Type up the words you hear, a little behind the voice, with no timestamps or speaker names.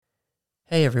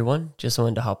Hey everyone, just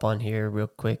wanted to hop on here real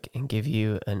quick and give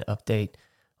you an update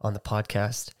on the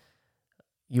podcast.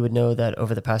 You would know that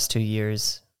over the past 2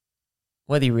 years,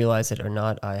 whether you realize it or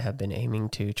not, I have been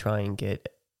aiming to try and get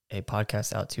a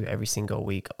podcast out to every single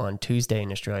week on Tuesday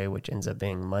in Australia, which ends up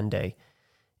being Monday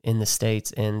in the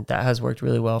States. And that has worked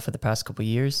really well for the past couple of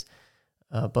years.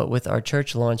 But with our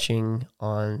church launching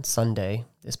on Sunday,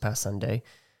 this past Sunday,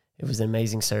 it was an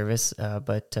amazing service,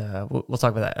 but we'll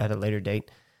talk about that at a later date.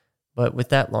 But with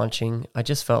that launching, I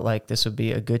just felt like this would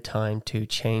be a good time to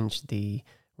change the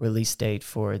release date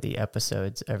for the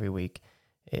episodes every week.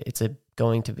 It's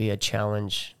going to be a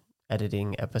challenge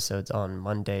editing episodes on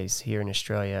Mondays here in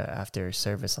Australia after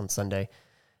service on Sunday.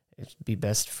 It'd be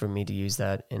best for me to use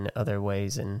that in other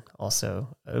ways, and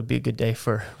also it would be a good day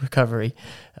for recovery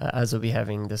as we'll be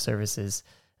having the services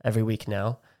every week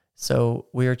now. So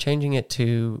we are changing it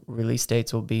to release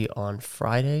dates will be on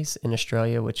Fridays in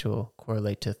Australia, which will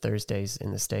correlate to Thursdays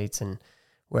in the States, and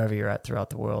wherever you're at throughout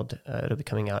the world, it'll be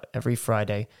coming out every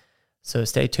Friday. So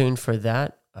stay tuned for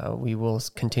that. We will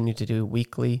continue to do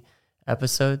weekly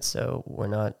episodes, so we're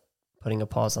not putting a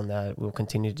pause on that. We'll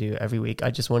continue to do every week.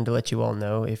 I just wanted to let you all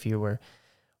know, if you were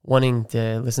wanting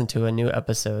to listen to a new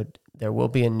episode, there will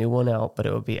be a new one out, but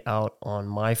it will be out on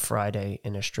my Friday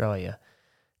in Australia.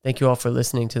 Thank you all for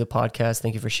listening to the podcast.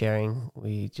 Thank you for sharing.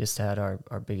 We just had our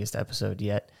biggest episode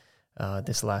yet.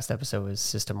 This last episode was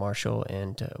Sister Marshall,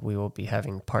 and we will be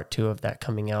having part 2 of that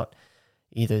coming out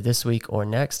either this week or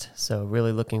next. So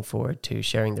really looking forward to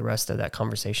sharing the rest of that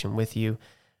conversation with you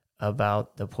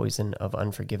about the poison of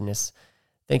unforgiveness.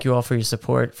 Thank you all for your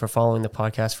support, for following the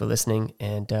podcast, for listening,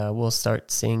 and we'll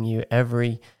start seeing you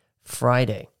every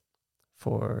Friday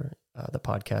for the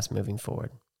podcast moving forward.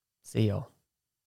 See y'all.